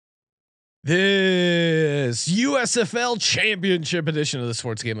This USFL Championship edition of the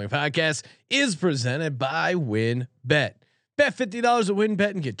Sports Gambling Podcast is presented by WynnBet. Bet $50 at WynnBet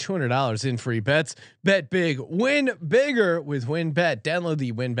and get $200 in free bets. Bet big, win bigger with WynnBet. Download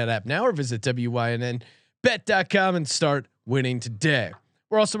the WynnBet app now or visit wynnbet.com and start winning today.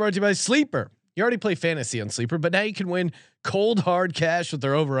 We're also brought to you by Sleeper. You already play fantasy on Sleeper, but now you can win cold hard cash with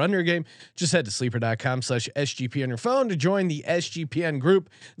their over under game. Just head to sleeper.com/SGP on your phone to join the SGPN group.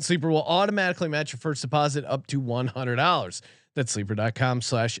 And Sleeper will automatically match your first deposit up to $100. That's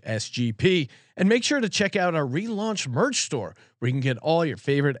sleeper.com/SGP. And make sure to check out our relaunched merch store where you can get all your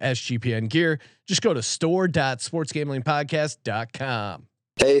favorite SGPN gear. Just go to store.sportsgamblingpodcast.com.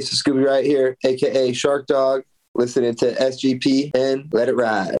 Hey, it's Scooby right here, aka Shark Dog, listening to SGP and let it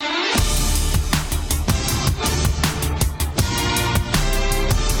ride.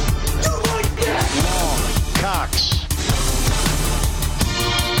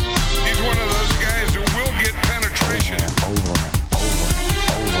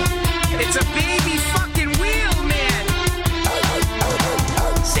 It's a baby fucking wheel, man.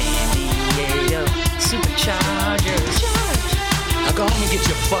 San Diego Superchargers. Now go home and get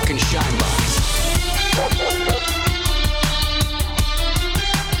your fucking shine box.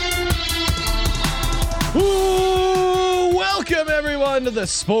 Woo! Welcome everyone to the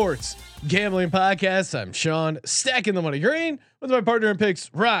Sports Gambling Podcast. I'm Sean, stacking the money green with my partner in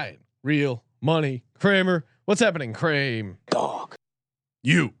picks, Ryan, Real Money Kramer. What's happening, Kramer? Dog.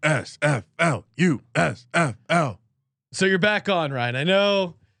 USFL. So you're back on, Ryan. I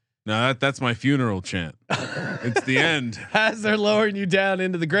know. No, that's my funeral chant. It's the end. As they're lowering you down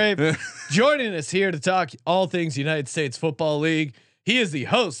into the grave. Joining us here to talk all things United States Football League. He is the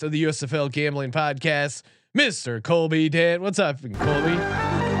host of the USFL Gambling Podcast, Mr. Colby Dan. What's up, Colby?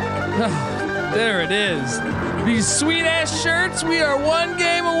 There it is. These sweet ass shirts. We are one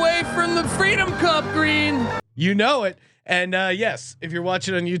game away from the Freedom Cup green. You know it. And yes, if you're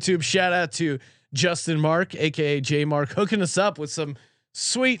watching on YouTube, shout out to Justin Mark, aka J Mark, hooking us up with some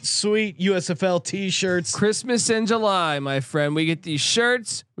sweet USFL t-shirts. Christmas in July, my friend. We get these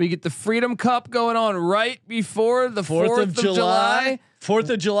shirts. We get the Freedom Cup going on right before the 4th of July. 4th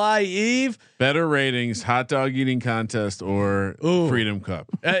of July Eve. Better ratings, hot dog eating contest or Freedom Cup.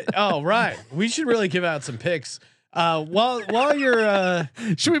 Oh, right. We should really give out some picks. While you're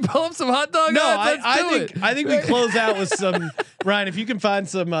should we pull up some hot dog? No, odds? I think we close out with some Ryan. If you can find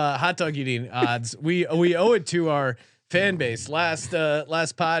some hot dog eating odds, we owe it to our fan base. Last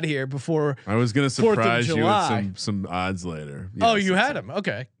pod here before I was gonna surprise you with some odds later. Yes, oh, you had them,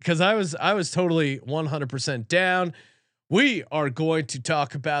 okay? Because I was totally 100% down. We are going to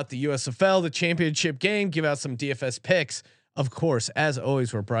talk about the USFL, the championship game, give out some DFS picks. Of course, as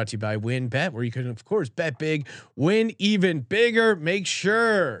always, we're brought to you by WynnBet, where you can, of course, bet big, win even bigger. Make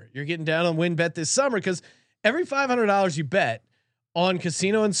sure you're getting down on WynnBet this summer, because every $500 you bet on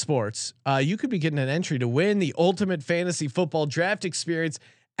casino and sports, you could be getting an entry to win the ultimate fantasy football draft experience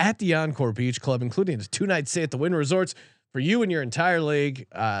at the Encore Beach Club, including a 2-night stay at the Wynn Resorts for you and your entire league.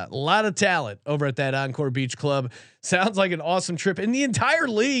 A lot of talent over at that Encore Beach Club. Sounds like an awesome trip, and the entire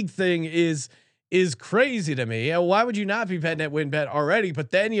league thing is crazy to me. Why would you not be betting at WynnBet already?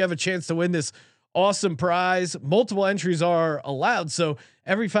 But then you have a chance to win this awesome prize. Multiple entries are allowed, so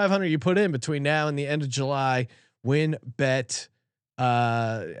every 500 you put in between now and the end of July, WynnBet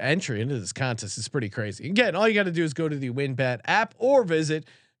entry into this contest is pretty crazy. Again, all you got to do is go to the WynnBet app or visit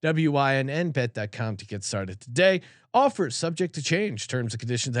wynnbet.com to get started today. Offers subject to change. Terms and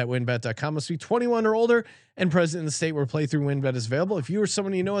conditions at wynnbet.com. Must be 21 or older and present in the state where playthrough WynnBet is available. If you or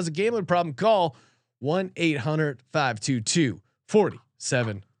someone you know has a gambling problem, call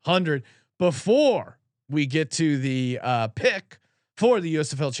 1-800-522-4700. Before we get to the pick for the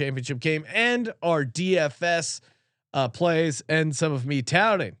USFL Championship game and our DFS plays and some of me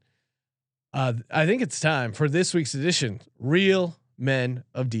touting, I think it's time for this week's edition, Real Men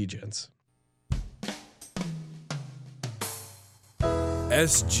of Degens.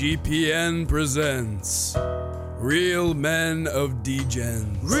 SGPN presents Real Men of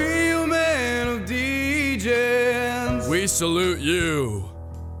Degens. Real Men of Degens. We salute you.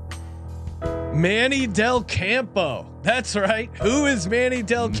 Manny Del Campo. That's right. Who is Manny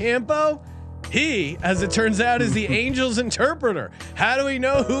Del Campo? He, as it turns out, is the Angels interpreter. How do we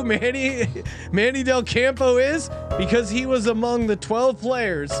know who Manny Del Campo is? Because he was among the 12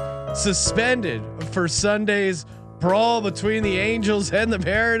 players suspended for Sunday's brawl between the Angels and the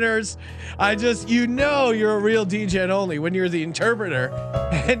Mariners. You're a real DJ only when you're the interpreter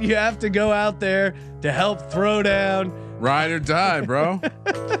and you have to go out there to help throw down. Ride or die, bro.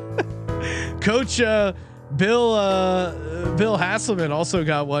 Coach Bill Hasselman also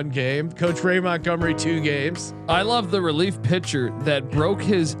got 1 game. Coach Ray Montgomery 2 games. I love the relief pitcher that broke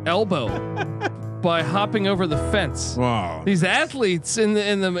his elbow by hopping over the fence. Wow. These athletes in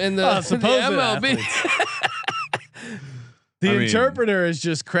the Supposed MLB. The interpreter is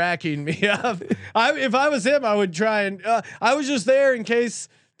just cracking me up. If I was him, I would try and. I was just there in case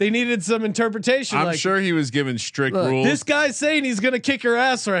they needed some interpretation. I'm sure he was given strict rules. This guy's saying he's gonna kick your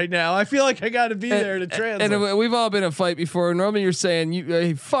ass right now. I feel like I got to be there to translate. And we've all been in a fight before. Normally, you're saying,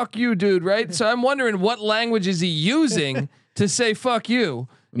 "You fuck you, dude," right? So I'm wondering what language is he using to say "fuck you"?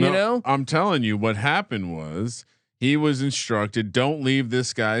 You know, I'm telling you, what happened was he was instructed, "Don't leave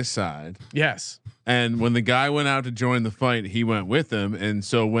this guy's side." Yes. And when the guy went out to join the fight, he went with him. And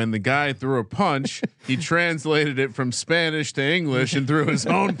so when the guy threw a punch, he translated it from Spanish to English and threw his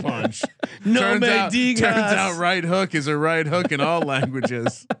own punch. turns out right hook is a right hook in all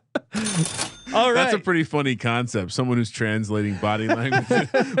languages. All right. That's a pretty funny concept. Someone who's translating body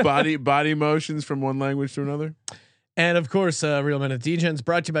language, body motions from one language to another. And of course, Real Men of Degens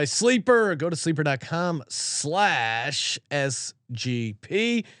brought to you by Sleeper. Go to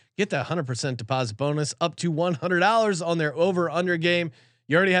sleeper.com/SGP. Get that 100% deposit bonus up to $100 on their over/under game.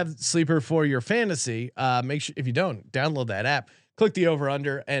 You already have Sleeper for your fantasy. Make sure, if you don't, download that app. Click the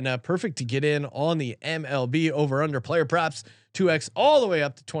over/under, and perfect to get in on the MLB over/under player props 2x all the way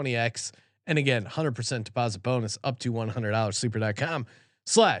up to 20x. And again, 100% deposit bonus up to $100.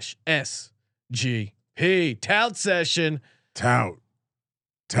 Sleeper.com/SGP. Tout session. Tout.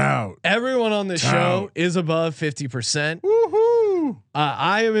 Everyone on this show is above 50%. Woohoo!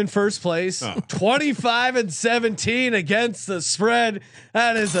 I am in first place, 25-17 against the spread.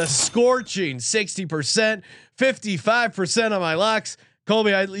 That is a scorching 60%, 55% on my locks.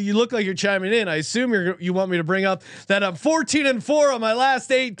 Colby, you look like you're chiming in. I assume you want me to bring up that I'm 14-4 on my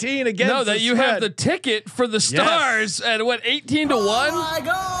last 18 against. No, that you spread. have the ticket for the Stars at what 18-1. Oh my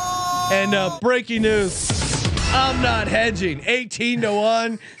God! And breaking news. I'm not hedging.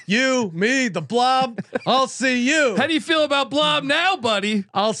 18-1. You, me, the Blob. I'll see you. How do you feel about Blob now, buddy?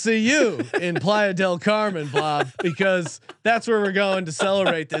 I'll see you in Playa del Carmen, Blob, because that's where we're going to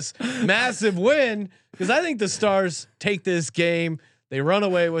celebrate this massive win. Because I think the Stars take this game. They run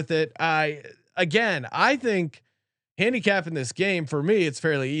away with it. I think handicapping this game for me, it's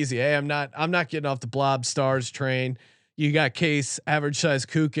fairly easy. Hey, I'm not getting off the Blob Stars train. You got Case, average size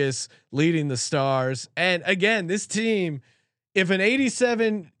Kukas leading the Stars. And again, this team, if an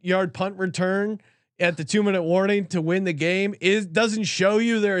 87-yard punt return at the 2-minute warning to win the game doesn't show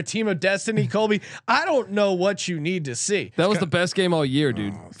you they're a team of destiny, Colby, I don't know what you need to see. That was the best game all year,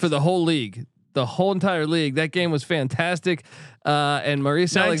 dude, for the whole league. The whole entire league. That game was fantastic. And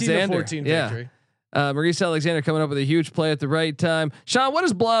Maurice Alexander, victory. Maurice Alexander coming up with a huge play at the right time. Sean, what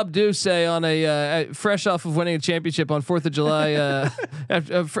does Blob do say on a fresh off of winning a championship on 4th of July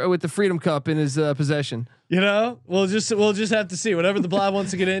with the Freedom Cup in his possession? You know, we'll just have to see whatever the Blob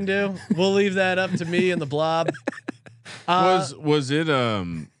wants to get into. We'll leave that up to me and the Blob. Was it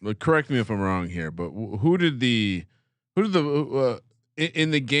correct me if I'm wrong here, but who did the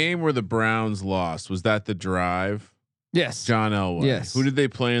in the game where the Browns lost, was that the drive? Yes. John Elway. Yes. Who did they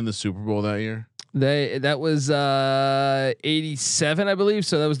play in the Super Bowl that year? That was 87, I believe.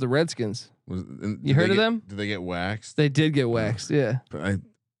 So that was the Redskins. You heard of them? Did they get waxed? They did get waxed. Yeah. But I'm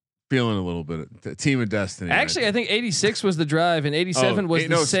feeling a little bit team of destiny. Actually, I think 86 was the drive and 87 was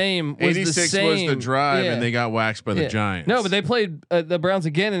the same. 86 was the drive and they got waxed by the Giants. No, but they played the Browns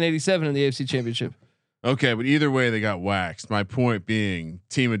again in 87 in the AFC Championship. Okay, but either way, they got waxed. My point being,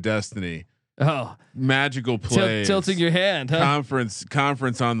 team of destiny. Oh, magical plays, tilting your hand, huh?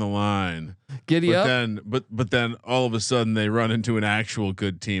 Conference on the line. Giddy up. But then all of a sudden they run into an actual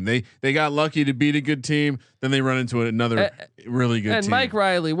good team. They got lucky to beat a good team. Then they run into another really good team. And Mike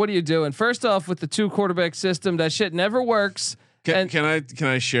Riley, what are you doing? First off, with the 2-quarterback system, that shit never works. Can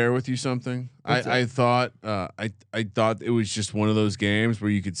I share with you something? I thought it was just one of those games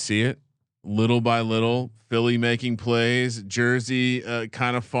where you could see it little by little. Philly making plays, Jersey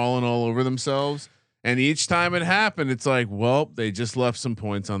kind of falling all over themselves, and each time it happened, it's like, well, they just left some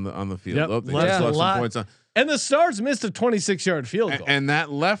points on the field. Yep. They just left some points on. And the Stars missed a 26-yard field goal, and that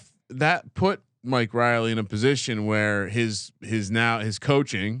put Mike Riley in a position where his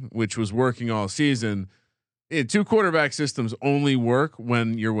coaching, which was working all season. 2-quarterback systems only work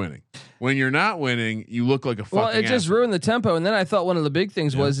when you're winning. When you're not winning, you look like a fucking. Well, it just asshole. ruined the tempo. And then I thought one of the big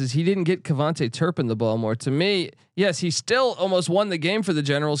things was he didn't get Kevontae Turpin the ball more. To me, yes, he still almost won the game for the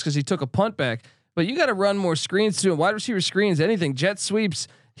Generals because he took a punt back. But you got to run more screens to him, wide receiver screens, anything, jet sweeps.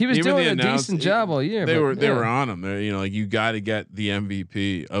 He was doing a decent job all year. They were on him. You got to get the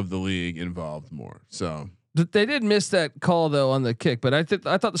MVP of the league involved more. So They did miss that call though on the kick, but I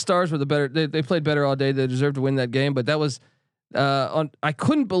thought the Stars were the better. They played better all day. They deserved to win that game, but that was I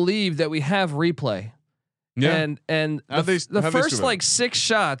couldn't believe that we have replay. Yeah. And the first like 6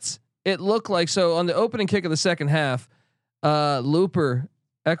 shots, it looked like, so on the opening kick of the second half, Eccles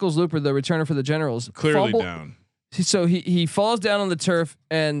Looper, the returner for the Generals, clearly down. So he falls down on the turf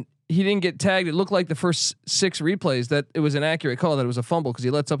and he didn't get tagged. It looked like the first 6 replays that it was an accurate call, that it was a fumble because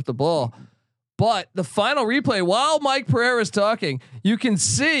he lets up the ball. But the final replay, while Mike Pereira's talking, you can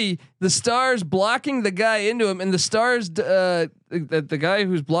see the Stars blocking the guy into him, and the Stars, the guy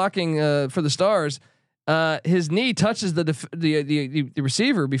who's blocking for the Stars, his knee touches the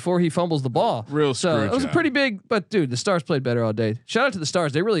receiver before he fumbles the ball. Real so it was a pretty big. But dude, the Stars played better all day. Shout out to the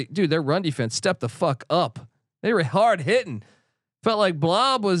Stars. They really, dude, their run defense stepped the fuck up. They were hard hitting. Felt like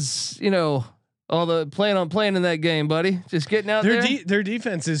Blob was, all the playing in that game, buddy. Just getting out there. Their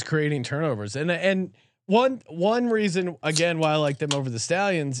defense is creating turnovers, and one reason again why I like them over the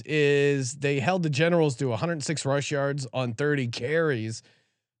Stallions is they held the Generals to 106 rush yards on 30 carries.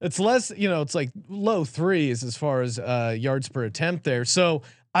 It's less, it's like low 3s as far as yards per attempt there. So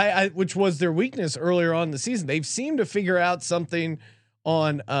which was their weakness earlier on in the season. They've seemed to figure out something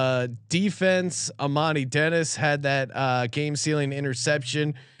on defense. Amani Dennis had that game sealing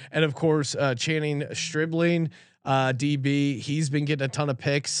interception, and of course Channing Stribling, DB, he's been getting a ton of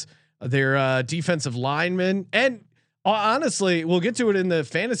picks. Their defensive linemen, and honestly, we'll get to it in the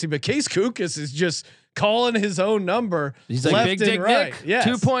fantasy, but Case Koukas is just calling his own number. He's like Big Dick right. Nick Yes.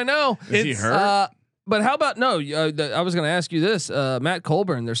 2.0. Is he hurt? But how about I was going to ask you this. Matt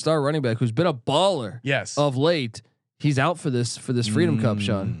Colburn, their star running back, who's been a baller of late. He's out for this Freedom Cup,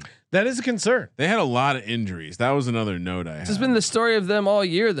 Sean. That is a concern. They had a lot of injuries. That was another note I had. This has been the story of them all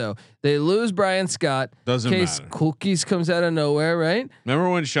year, though. They lose Brian Scott. Doesn't Case matter. Cookies comes out of nowhere, right? Remember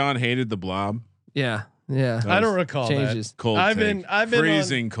when Sean hated the Blob? Yeah. I don't recall changes. that. Cold. I've been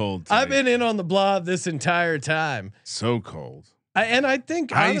freezing cold. I've been in on the Blob this entire time. So cold. I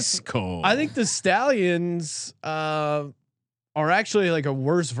think Ice cold. I think the Stallions are actually like a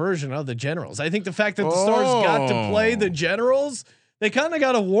worse version of the Generals. I think the fact that the Stars got to play the Generals, they kind of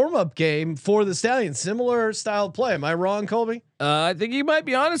got a warm up game for the Stallions, similar style play. Am I wrong, Colby? I think you might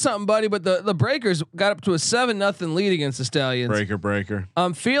be onto something, buddy. But the Breakers got up to a 7-0 lead against the Stallions. Breaker.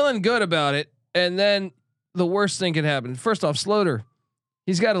 I'm feeling good about it, and then the worst thing can happen. First off, Sloter,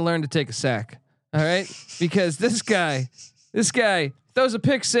 he's got to learn to take a sack. All right, because this guy throws a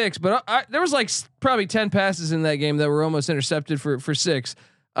pick 6, but there was like probably 10 passes in that game that were almost intercepted for 6.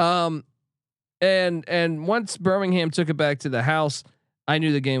 And once Birmingham took it back to the house, I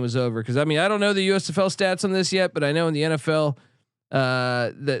knew the game was over. Cause I don't know the USFL stats on this yet, but I know in the NFL,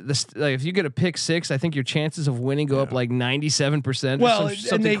 like if you get a pick 6, I think your chances of winning go up like 97%. Well,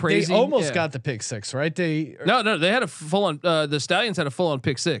 something crazy. They almost got the pick 6, right? They had a full on. The Stallions had a full on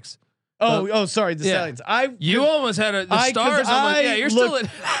pick 6. Sorry, the Stallions. You almost had the Stars. You're still.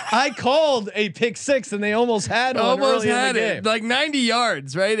 I called a pick 6, and they almost had one. Almost early had in the it, game. like 90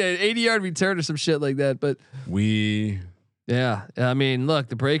 yards, right? An 80-yard return or some shit like that. But look,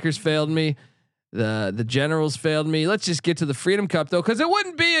 the Breakers failed me. The Generals failed me. Let's just get to the Freedom Cup though, because it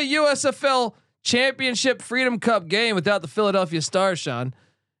wouldn't be a USFL championship Freedom Cup game without the Philadelphia Stars, Sean.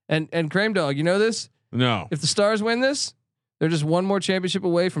 And Cream Dog, you know this? No. If the Stars win this, they're just one more championship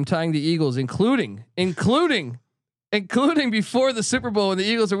away from tying the Eagles, including before the Super Bowl when the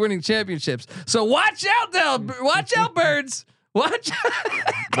Eagles are winning championships. So watch out now, watch out, birds. Watch.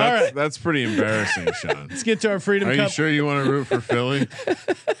 All right, that's pretty embarrassing, Sean. Let's get to our Freedom Cup. Are you sure you want to root for Philly?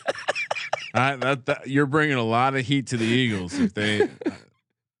 That you're bringing a lot of heat to the Eagles if they.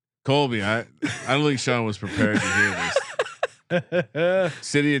 Colby, I don't think Sean was prepared to hear this.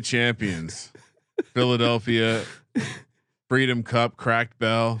 City of Champions, Philadelphia. Freedom Cup, cracked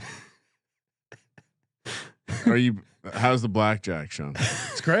bell. How's the blackjack, Sean?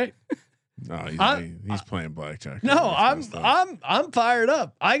 It's great. No, he's playing blackjack. No, I'm fired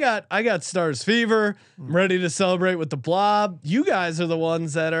up. I got Stars fever. I'm ready to celebrate with the Blob. You guys are the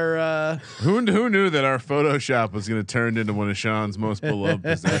ones that are. Who knew that our Photoshop was going to turn into one of Sean's most beloved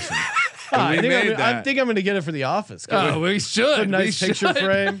possessions? I think I'm going to get it for the office. We should. Put a nice picture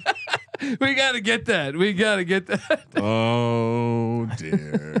frame. We got to get that. Oh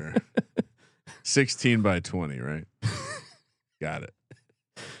dear. 16 by 20, right? Got it.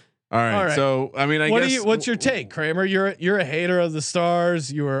 All right. So I guess what's your take, Kramer? You're a hater of the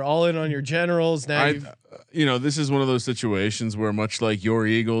Stars. You were all in on your Generals. Now this is one of those situations where, much like your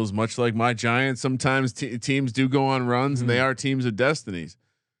Eagles, much like my Giants, sometimes teams do go on runs, and they are teams of destinies.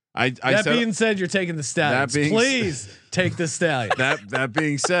 That being said, you're taking the Stallions. Please take the Stallions. That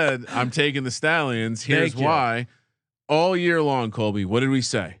being said, I'm taking the Stallions. Here's why. All year long, Colby, what did we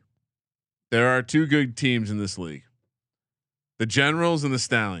say? There are two good teams in this league: the Generals and the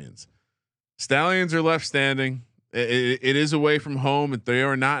Stallions. Stallions are left standing. It is away from home. They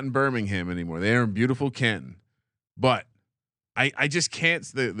are not in Birmingham anymore. They are in beautiful Canton. But I just can't.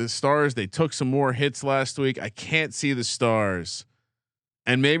 The Stars, they took some more hits last week. I can't see the Stars.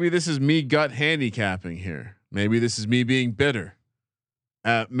 And maybe this is me gut handicapping here. Maybe this is me being bitter.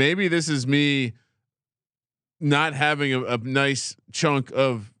 Maybe this is me not having a nice chunk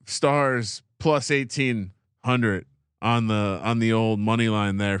of Stars plus 1,800 on the old money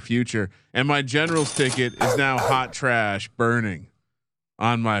line there future. And my Generals ticket is now hot trash burning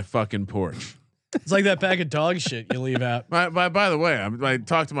on my fucking porch. It's like that bag of dog shit you leave out. By the way, I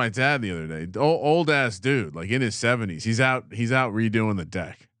talked to my dad the other day. Old ass dude, like in his 70s. He's out redoing the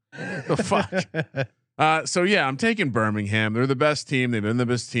deck. The fuck. So yeah, I'm taking Birmingham. They're the best team. They've been the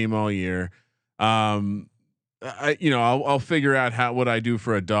best team all year. I'll figure out what I do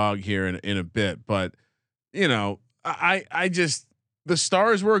for a dog here in a bit. But I just, the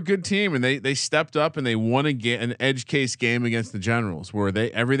Stars were a good team, and they stepped up and they won an edge case game against the Generals where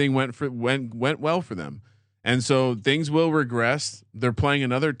everything went well for them. And so things will regress. They're playing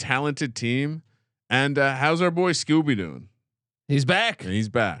another talented team. And how's our boy Scooby doing? He's back. And he's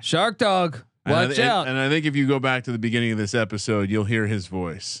back. Shark Dog. Watch out. And I think if you go back to the beginning of this episode, you'll hear his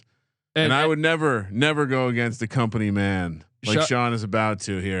voice. And I would never go against a company man like Sean is about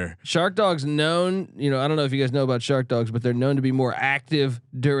to here. Shark Dog's known, I don't know if you guys know about Shark Dogs, but they're known to be more active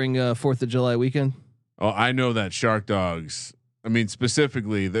during 4th of July weekend. Oh, I know that Shark Dogs. I mean,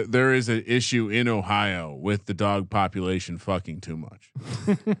 specifically, there is an issue in Ohio with the dog population fucking too much.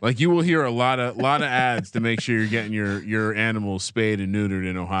 Like you will hear a lot of ads to make sure you're getting your animals spayed and neutered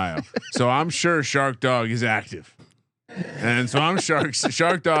in Ohio. So I'm sure Shark Dog is active. And so I'm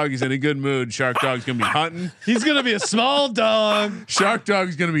Shark Dog is in a good mood. Shark Dog's gonna be hunting. He's gonna be a small dog. Shark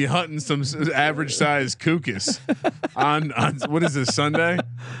Dog's gonna be hunting some average size kukas on what is this, Sunday?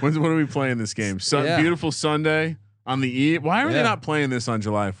 What are we playing this game? Beautiful Sunday on the eve. Why are they not playing this on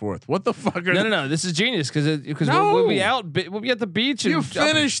July 4th? What the fuck? No. This is genius because we'll be out. We'll be at the beach. You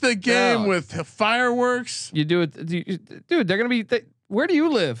finish the game with fireworks. You do it, dude. They're gonna be. Where do you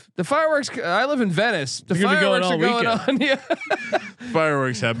live? The fireworks. I live in Venice. The fireworks are going on. Yeah.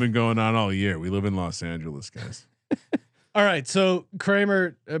 Fireworks have been going on all year. We live in Los Angeles, guys. All right. So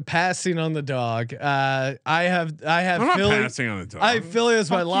Kramer passing on the dog. I have I'm Philly. not passing on the dog. I have Philly as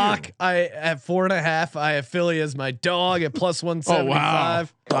my lock. I have 4.5. I have Philly as my dog at plus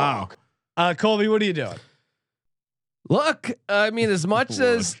 175. Oh, wow. Colby, what are you doing? Look, I mean, as much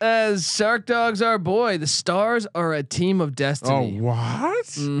as Shark Dog's our boy, the Stars are a team of destiny. Oh, what?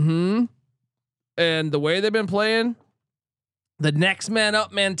 Mm-hmm. And the way they've been playing, the next man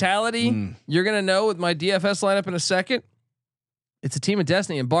up mentality, you're gonna know with my DFS lineup in a second. It's a team of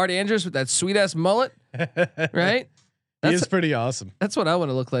destiny, and Bart Andrews with that sweet ass mullet, right? He is pretty awesome. That's what I want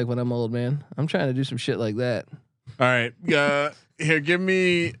to look like when I'm old, man. I'm trying to do some shit like that. All right. Here, give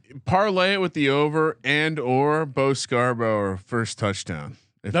me parlay it with the over or Bo Scarborough first touchdown.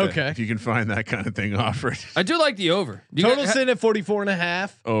 If you can find that kind of thing offered. I do like the over. Total sitting at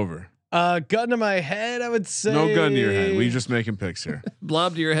 44.5. Over. Gun to my head, I would say. No gun to your head. We just making picks here.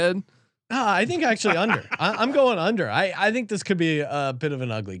 Blob to your head. I think actually under. I'm going under. I think this could be a bit of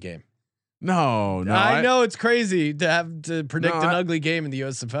an ugly game. No. I know it's crazy to have to predict an ugly game in the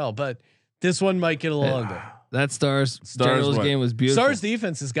USFL, but this one might get a little under. That Stars Generals game was beautiful. Stars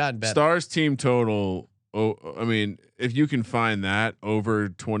defense has gotten better. Stars team total. Oh, I mean, if you can find that over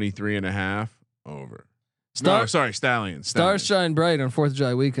 23.5, over. Stallions. Stars shine bright on 4th of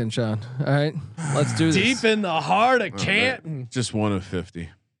July weekend, Sean. All right, let's do this. Deep in the heart of Canton. Just 1 of 50.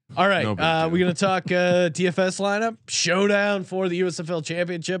 All right, we're gonna talk DFS lineup showdown for the USFL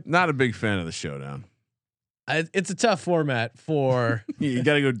championship. Not a big fan of the showdown. It's a tough format for. You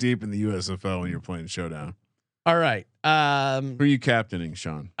got to go deep in the USFL when you're playing showdown. All right. Who are you captaining,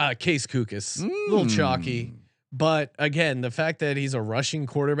 Sean? Case Kukas. A little chalky. But again, the fact that he's a rushing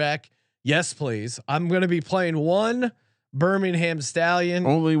quarterback. Yes, please. I'm going to be playing one Birmingham Stallion.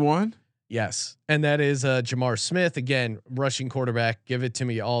 Only one? Yes. And that is Jamar Smith. Again, rushing quarterback. Give it to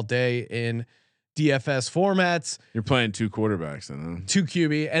me all day in DFS formats. You're playing 2 quarterbacks then, huh? 2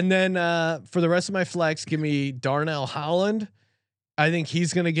 QB. And then for the rest of my flex, give me Darnell Holland. I think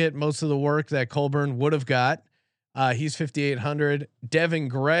he's going to get most of the work that Colburn would have got. He's 5,800. Devin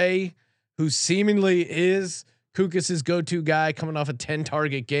Gray, who seemingly is Kukas's go-to guy, coming off a 10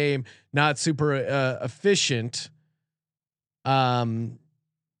 target game, not super efficient.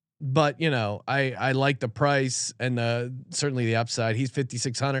 but I like the price and certainly the upside. He's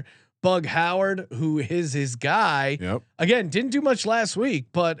 5,600. Bug Howard, who is his guy. Yep. Again, didn't do much last week,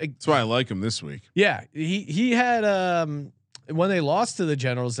 but that's why I like him this week. Yeah, he had when they lost to the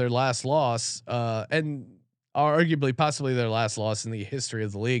Generals, their last loss, and arguably possibly their last loss in the history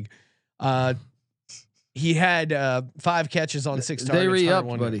of the league. He had 5 catches on 6 targets. They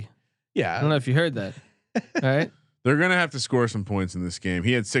re-upped, buddy. Yeah, I don't know if you heard that. All right, they're gonna have to score some points in this game.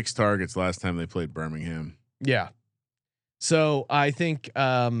 He had 6 targets last time they played Birmingham. Yeah, so I think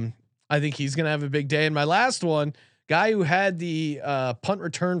he's gonna have a big day. And my last one, guy who had the punt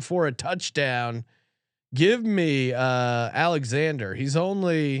return for a touchdown. Give me Alexander. He's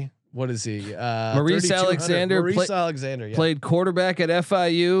only, what is he? Maurice Alexander. Alexander. Yeah. Played quarterback at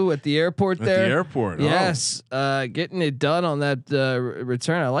FIU at the airport there. At the airport. Yes. Getting it done on that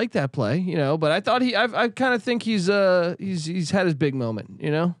return. I like that play, but I thought I kind of think he's had his big moment,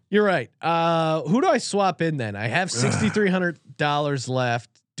 You're right. Who do I swap in then? I have $6,300 left.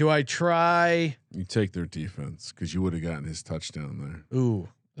 Do I try? You take their defense because you would have gotten his touchdown there. Ooh,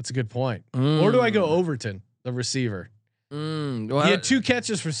 that's a good point. Or do I go Overton, the receiver? Well, he had 2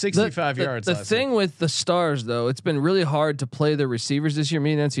 catches for 65 yards. The thing with the Stars, though, it's been really hard to play the receivers this year.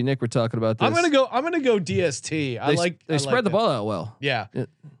 Me and Nancy Nick were talking about this. I'm gonna go DST. They spread the ball out well. Yeah,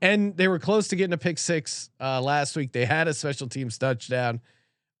 and they were close to getting a pick 6 last week. They had a special teams touchdown.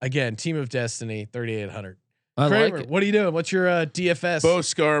 Again, team of destiny, 3,800. Kramer, like it. what are you doing? What's your DFS? Bo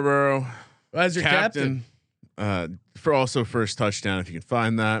Scarborough as your captain. For also first touchdown if you can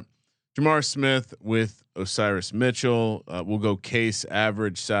find that. Jamar Smith with Osiris Mitchell. We'll go Case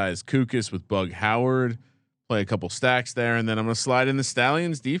average size Kukas with Bug Howard. Play a couple stacks there, and then I'm gonna slide in the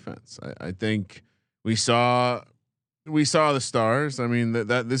Stallions defense. I think we saw the Stars. I mean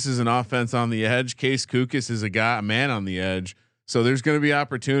that this is an offense on the edge. Case Kukas is a man on the edge. So there's going to be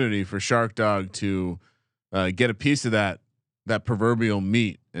opportunity for Shark Dog to get a piece of that proverbial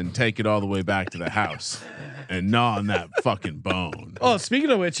meat and take it all the way back to the house and gnaw on that fucking bone. Oh,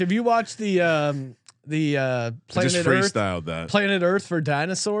 speaking of which, have you watched the Planet Earth? Planet Earth for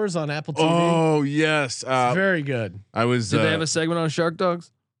dinosaurs on Apple TV. Oh yes, it's very good. Did they have a segment on shark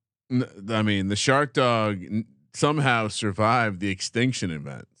dogs? I mean, the shark dog somehow survived the extinction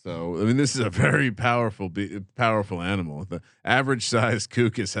event. So I mean, this is a very powerful animal. The average size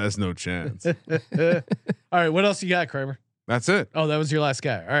Kukas has no chance. All right, what else you got, Kramer? That's it. Oh, that was your last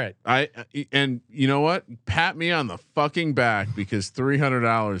guy. All right. And you know what? Pat me on the fucking back because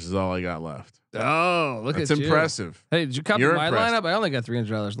 $300 is all I got left. Oh, look That's at you. impressive. Hey, did you copy my lineup? I only got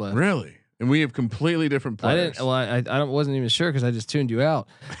 $300 left. Really? And we have completely different players. I wasn't even sure because I just tuned you out.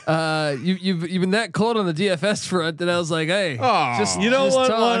 You've been that cold on the DFS front that I was like, hey, just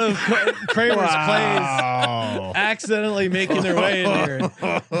one of Kramer's plays accidentally making their way in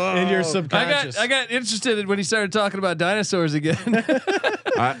your subconscious. I got interested when he started talking about dinosaurs again.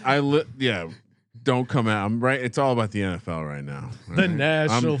 Don't come out. I'm right. It's all about the NFL right now. The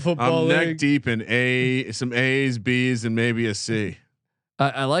National Football League. I'm neck deep in some A's, B's, and maybe a C.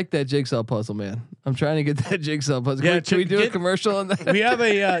 I like that jigsaw puzzle, man. I'm trying to get that jigsaw puzzle. Yeah, can we do a commercial on that? We have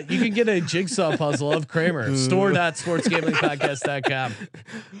you can get a jigsaw puzzle of Kramer. Store.sportsgamblingpodcast.com.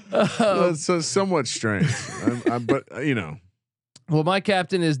 It's somewhat strange, but Well, my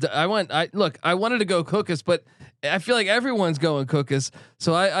captain is. I wanted to go Kukas, but I feel like everyone's going Kukas,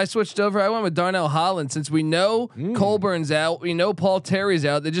 so I switched over. I went with Darnell Holland since we know Colburn's out. We know Paul Terry's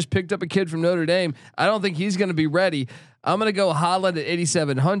out. They just picked up a kid from Notre Dame. I don't think he's going to be ready. I'm going to go Holland at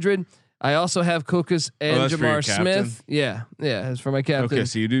 8,700. I also have Kukas and Jamar Smith. Yeah, that's for my captain. Okay,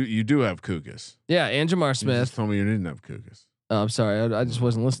 so you do have Kukas. Yeah, and Jamar Smith. You just told me you didn't have Kukas. Oh, I'm sorry. I just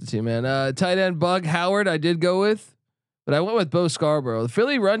wasn't listening to you, man. Tight end Bug Howard I did go with. But I went with Bo Scarborough. The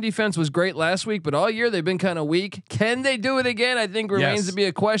Philly run defense was great last week, but all year they've been kind of weak. Can they do it again? I think remains to be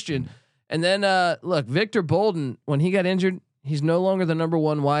a question. And then look, Victor Bolden, when he got injured, he's no longer the number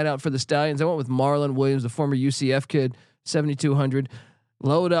 1 wideout for the Stallions. I went with Marlon Williams, the former UCF kid, 7,200.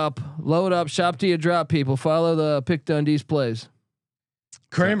 Load up, shop to you drop, people. Follow the Pick Dundee's plays.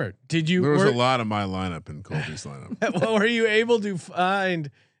 Kramer, did you? There was a lot of my lineup in Colby's lineup. Well, were you able to find?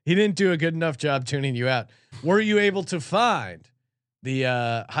 He didn't do a good enough job tuning you out. Were you able to find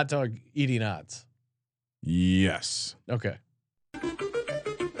the hot dog eating odds? Yes. Okay.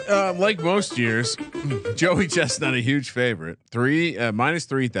 Like most years, Joey Chestnut a huge favorite. Minus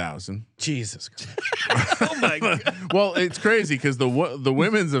 3,000. Jesus Christ. Oh my God. Well, it's crazy because the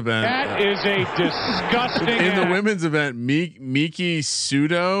women's event. That is a disgusting. In the women's event, Miki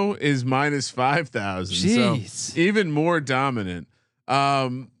Sudo is minus 5,000. So even more dominant.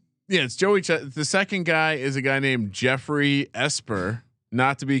 It's Joey. The second guy is a guy named Jeffrey Esper.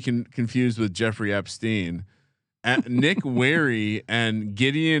 not to be confused with Jeffrey Epstein. Nick Weary and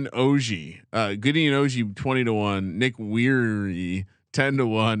Gideon Oji. Gideon Oji 20-1, Nick Weary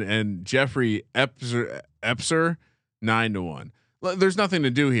 10-1, and Jeffrey Epser 9-1. There's nothing to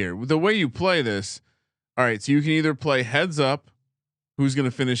do here. The way you play this, all right. So you can either play heads up, who's going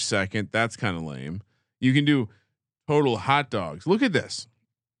to finish second. That's kind of lame. You can do total hot dogs. Look at this.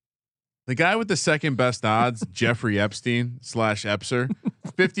 The guy with the second best odds, Jeffrey Epstein / Epser,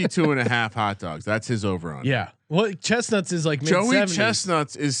 52.5 hot dogs. That's his over on. Yeah. Well, Chestnuts is like Joey mid-70s.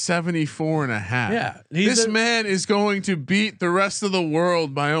 Chestnuts is 74.5. Yeah. This man is going to beat the rest of the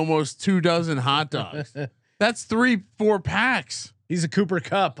world by almost 24 hot dogs. That's 3-4 packs. He's a Cooper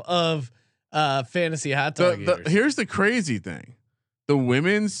Cup of fantasy hot dog eaters. Here's the crazy thing. The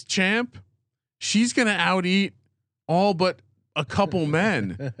women's champ, she's going to out eat all but a couple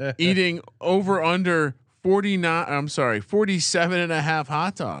men eating over under 47.5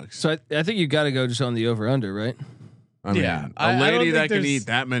 hot dogs. So I think you got to go just on the over under, right? I mean, Yeah, a lady that can there's- eat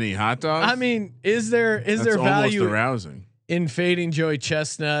that many hot dogs. I mean, is there that's value almost arousing. in fading Joey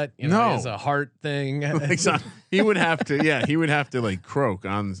Chestnut? You know, No. as a heart thing. He would have to. Yeah, he would have to like croak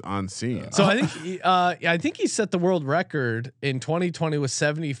on scene. So I think he set the world record in 2020 with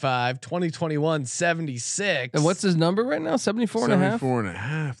 75, 2021 76. And what's his number right now? 74.5.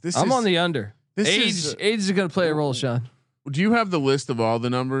 74.5. I'm on the under. This Age is going to play a role, Sean. Do you have the list of all the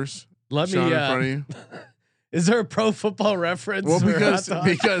numbers? Let Sean, me. in front of you. Is there a Pro Football Reference? Well, for hot dogs?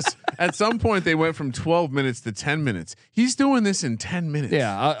 because at some point they went from 12 minutes to 10 minutes. He's doing this in 10 minutes.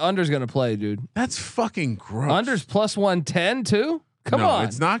 Yeah, under's going to play, dude. That's fucking gross. Under's plus 110 too. Come on.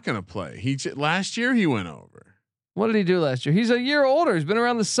 It's not going to play. Last year he went over. What did he do last year? He's a year older. He's been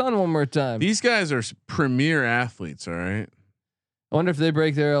around the sun one more time. These guys are premier athletes. All right. I wonder if they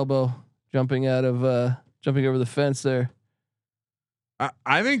break their elbow jumping over the fence there.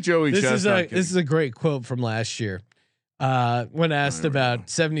 I think Joey Chestnut. This is a great quote from last year. When asked about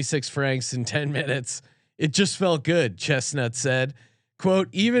 76 francs in 10 minutes, it just felt good. Chestnut said, "Quote: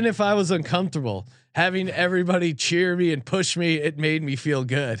 Even if I was uncomfortable, having everybody cheer me and push me, it made me feel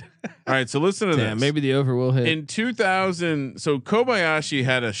good." All right, so listen to this. Maybe the over will hit. In 2000, so Kobayashi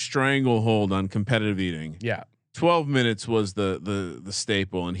had a stranglehold on competitive eating. Yeah. 12 minutes was the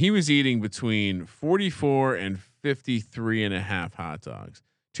staple, and he was eating between 44 and 53.5 hot dogs.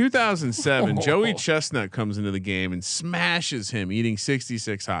 2007, Joey Chestnut comes into the game and smashes him, eating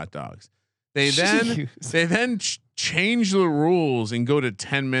 66 hot dogs. They then change the rules and go to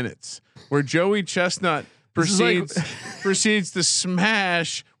 10 minutes, where Joey Chestnut proceeds to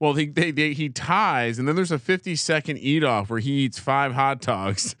smash. Well, he ties, and then there's a 50-second eat off where he eats 5 hot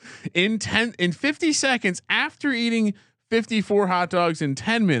dogs in 50 seconds after eating 54 hot dogs in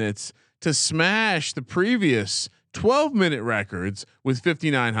 10 minutes to smash the previous 12-minute records with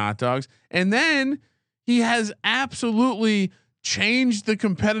 59 hot dogs. And then he has absolutely changed the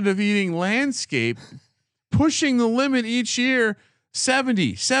competitive eating landscape, pushing the limit each year.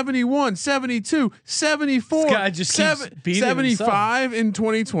 70, 71, 72, 74, This guy just keeps beating 75 in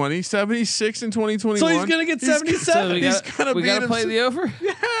 2020, 76 in 2021. So he's gonna get 77. We gotta play the over.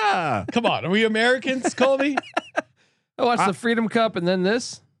 Yeah. Come on, are we Americans, Colby? I watched the Freedom Cup and then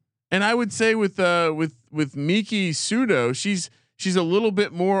this. And I would say with Miki Sudo, she's a little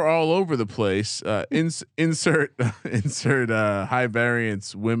bit more all over the place. Insert high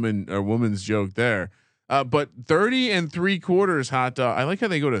variance women's joke there. But 30 3/4 hot dog. I like how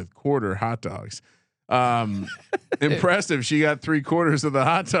they go to quarter hot dogs. Impressive. She got 3/4 of the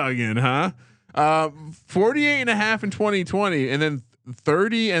hot dog in, huh? 48.5 in 2020, and then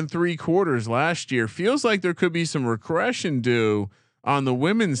 30 3/4 last year. Feels like there could be some regression due on the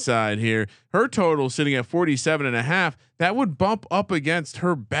women's side here. Her total sitting at 47.5. That would bump up against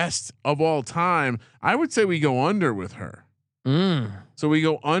her best of all time. I would say we go under with her. So we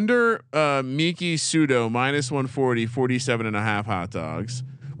go under Miki Sudo -140, 47.5 hot dogs.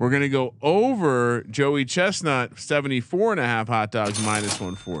 We're going to go over Joey Chestnut 74.5 hot dogs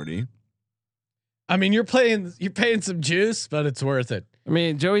 -140. I mean, you're paying some juice, but it's worth it. I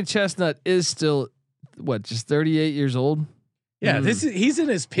mean, Joey Chestnut is still just 38 years old. Yeah, he's in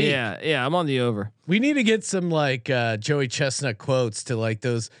his peak. Yeah, I'm on the over. We need to get some like Joey Chestnut quotes to like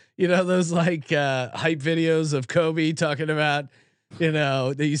those like hype videos of Kobe talking about,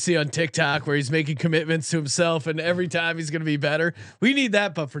 that you see on TikTok where he's making commitments to himself and every time he's going to be better. We need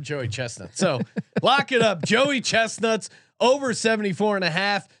that, but for Joey Chestnut. So lock it up. Joey Chestnuts over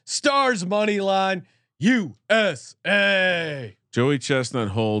 74.5. Stars money line USA. Joey Chestnut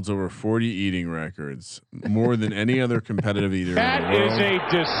holds over 40 eating records, more than any other competitive eater in the That world, is a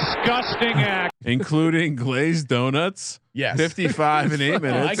disgusting act. including glazed donuts. Yes. 55 in 8 Oh, I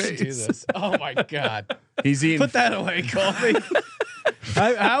minutes. can do this. Oh my god. He's eating. Put that away, Colby.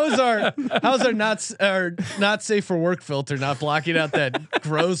 How is our not safe for work filter not blocking out that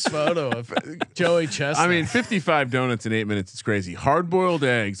gross photo of Joey Chestnut? I mean, 55 donuts in 8 minutes. It's crazy. Hard boiled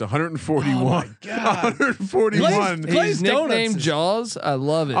eggs, 141. Oh my God. 141. Glazed He's donuts nicknamed is- Jaws. I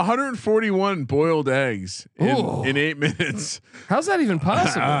love it. 141 boiled eggs Ooh. in 8 minutes. How's that even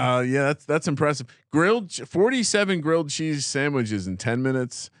possible? Yeah, that's impressive. 47 grilled cheese sandwiches in 10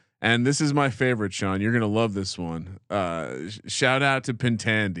 minutes. And this is my favorite, Sean. You're gonna love this one. Shout out to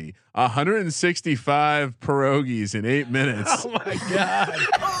Pintandy. 165 pierogies in 8 minutes. Oh my god.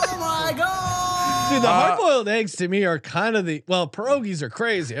 Oh my god. Dude, the hard-boiled eggs to me are kind of pierogies are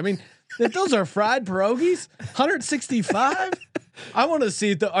crazy. I mean, if those are fried pierogies, 165. I want to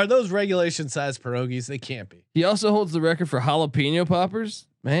see are those regulation size pierogies? They can't be. He also holds the record for jalapeno poppers.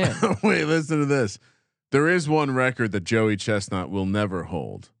 Man, Wait, listen to this. There is one record that Joey Chestnut will never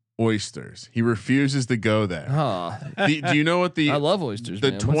hold. Oysters. He refuses to go there. Do you know what I love oysters.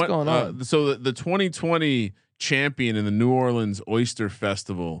 Man. What's going on? So the 2020 champion in the New Orleans Oyster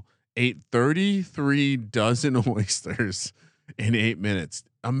Festival ate 33 dozen oysters in 8 minutes.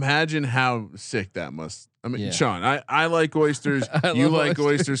 Imagine how sick that must. I mean, Yeah. Sean, I like oysters. You love like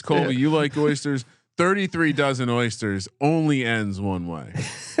oysters. Colby, yeah. you like oysters. 33 dozen oysters only ends one way.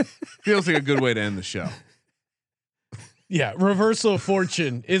 Feels like a good way to end the show. Yeah, reversal of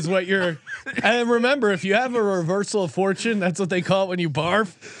fortune is what you're. And remember, if you have a reversal of fortune, that's what they call it when you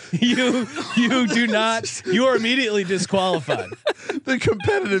barf. You do not. You are immediately disqualified. The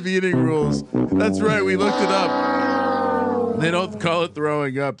competitive eating rules. That's right. We looked it up. They don't call it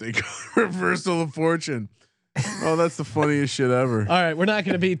throwing up. They call it reversal of fortune. Oh, that's the funniest shit ever. All right, we're not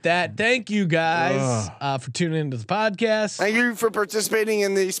going to beat that. Thank you guys for tuning into the podcast. Thank you for participating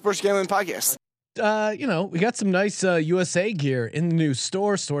in the Sports Gambling Podcast. We got some nice USA gear in the new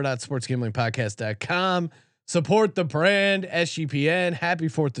store.sportsgamblingpodcast.com. Support the brand SGPN. Happy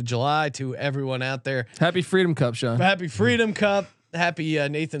 4th of July to everyone out there. Happy Freedom Cup, Sean. Happy Freedom Cup. Happy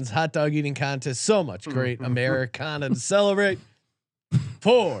Nathan's hot dog eating contest. So much great Americana to celebrate.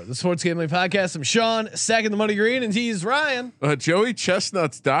 For the Sports Gambling Podcast, I'm Sean, stacking the money green, and he's Ryan. Joey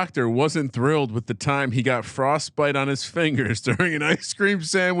Chestnut's doctor wasn't thrilled with the time he got frostbite on his fingers during an ice cream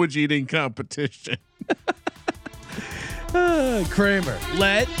sandwich eating competition. Kramer,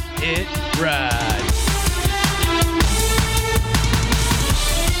 let it ride.